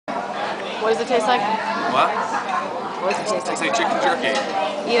What does it taste like? What? What does it taste like? Tastes like chicken jerky.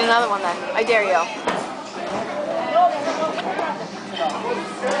 Eat another one then. I dare you.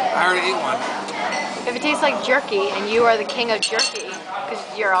 I already ate one. If it tastes like jerky and you are the king of jerky,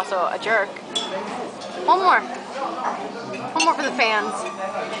 because you're also a jerk. One more. One more for the fans.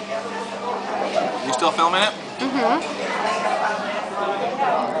 You still filming it? Mm-hmm.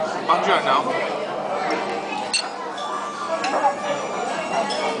 I'm sure no.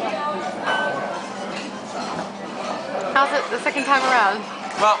 How's it the second time around?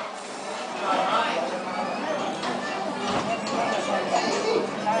 Well,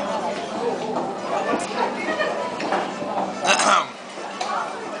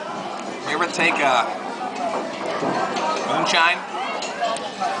 you ever take moonshine?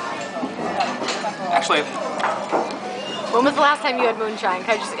 Actually, When was the last time you had moonshine?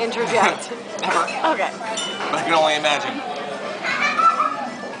 Can I just interject? never. Okay. But I can only imagine.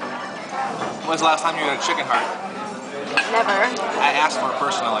 When was the last time you had a chicken heart? Never. I asked for it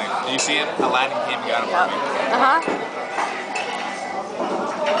personally. Do you see him? Aladdin came and got it for me.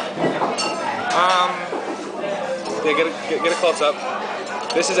 Yeah, get a close up.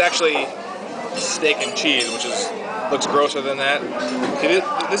 This is actually steak and cheese, which looks grosser than that. See,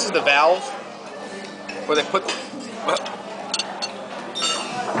 this is the valve where they put. Can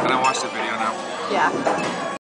I watch the video now? Yeah.